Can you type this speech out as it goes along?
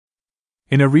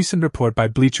In a recent report by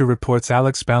Bleacher Report's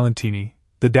Alex Ballantini,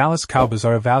 the Dallas Cowboys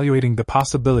are evaluating the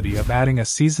possibility of adding a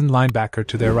seasoned linebacker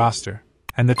to their roster,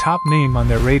 and the top name on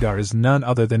their radar is none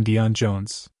other than Deion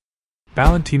Jones.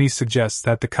 Ballantini suggests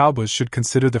that the Cowboys should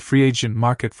consider the free agent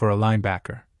market for a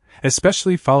linebacker,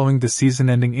 especially following the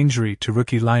season-ending injury to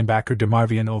rookie linebacker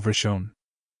DeMarvion Overshown.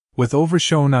 With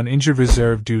Overshown on injured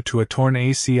reserve due to a torn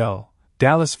ACL,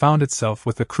 Dallas found itself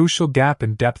with a crucial gap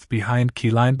in depth behind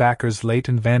key linebackers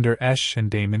Leighton Vander Esch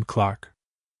and Damon Clark.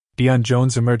 Deion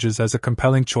Jones emerges as a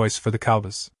compelling choice for the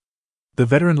Cowboys. The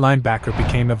veteran linebacker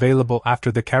became available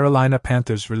after the Carolina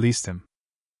Panthers released him.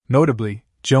 Notably,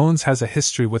 Jones has a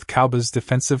history with Cowboys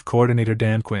defensive coordinator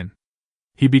Dan Quin.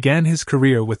 He began his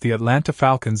career with the Atlanta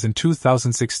Falcons in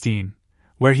 2016,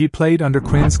 where he played under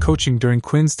Quin's coaching during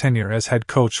Quin's tenure as head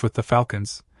coach with the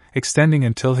Falcons, extending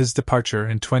until his departure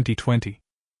in 2020.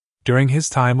 During his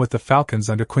time with the Falcons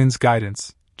under Quin's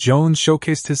guidance, Jones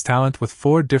showcased his talent with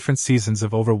 4 different seasons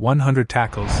of over 100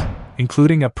 tackles,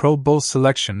 including a Pro Bowl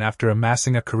selection after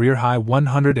amassing a career-high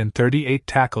 138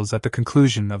 tackles at the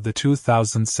conclusion of the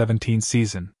 2017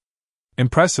 season.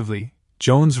 Impressively,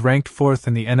 Jones ranked 4th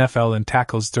in the NFL in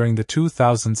tackles during the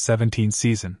 2017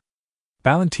 season.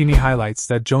 Ballantini highlights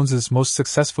that Jones's most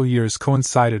successful years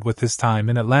coincided with his time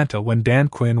in Atlanta when Dan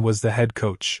Quin was the head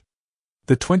coach.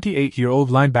 The 28-year-old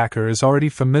linebacker is already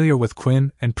familiar with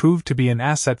Quin and proved to be an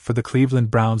asset for the Cleveland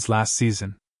Browns last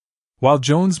season. While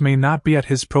Jones may not be at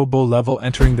his Pro Bowl level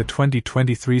entering the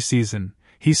 2023 season,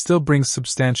 he still brings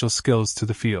substantial skills to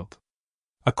the field.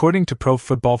 According to Pro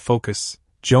Football Focus,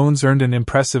 Jones earned an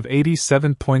impressive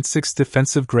 87.6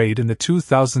 defensive grade in the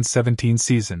 2017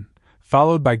 season,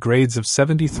 followed by grades of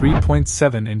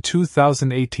 73.7 in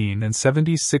 2018 and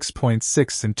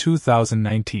 76.6 in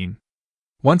 2019.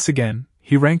 Once again,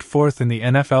 he ranked 4th in the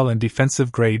NFL in defensive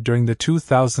grade during the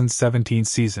 2017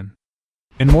 season.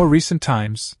 In more recent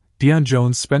times, Deion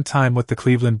Jones spent time with the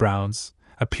Cleveland Browns,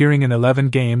 appearing in 11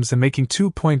 games and making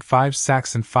 2.5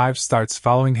 sacks in 5 starts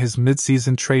following his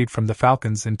mid-season trade from the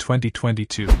Falcons in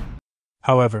 2022.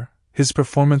 However, his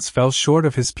performance fell short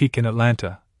of his peak in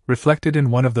Atlanta, reflected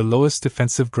in one of the lowest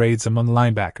defensive grades among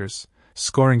linebackers,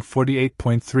 scoring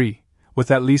 48.3, with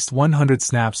at least 100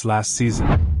 snaps last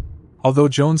season. Although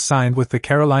Jones signed with the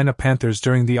Carolina Panthers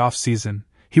during the offseason,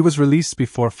 he was released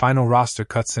before final roster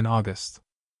cuts in August.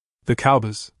 The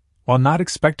Cowboys, while not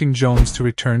expecting Jones to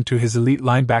return to his elite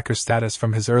linebacker status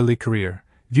from his early career,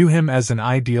 view him as an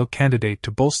ideal candidate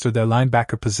to bolster their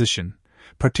linebacker position,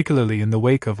 particularly in the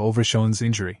wake of Overshown's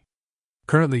injury.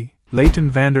 Currently,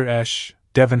 Leighton Vander Esch,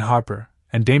 Devin Harper,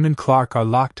 and Damon Clark are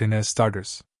locked in as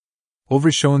starters.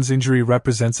 Overshown's injury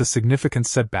represents a significant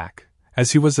setback,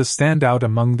 as he was a standout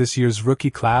among this year's rookie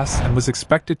class and was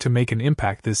expected to make an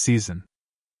impact this season.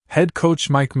 Head coach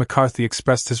Mike McCarthy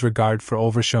expressed his regard for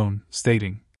Overshown,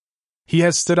 stating, "He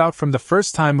has stood out from the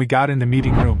first time we got in the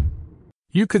meeting room.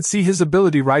 You could see his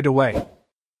ability right away.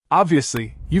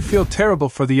 Obviously, you feel terrible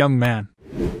for the young man."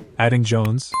 Adding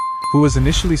Jones, who was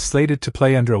initially slated to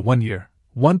play under a 1-year,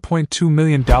 $1.2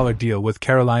 million deal with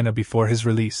Carolina before his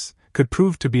release, could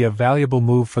prove to be a valuable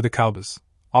move for the Cowboys,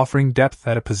 offering depth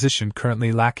at a position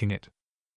currently lacking it.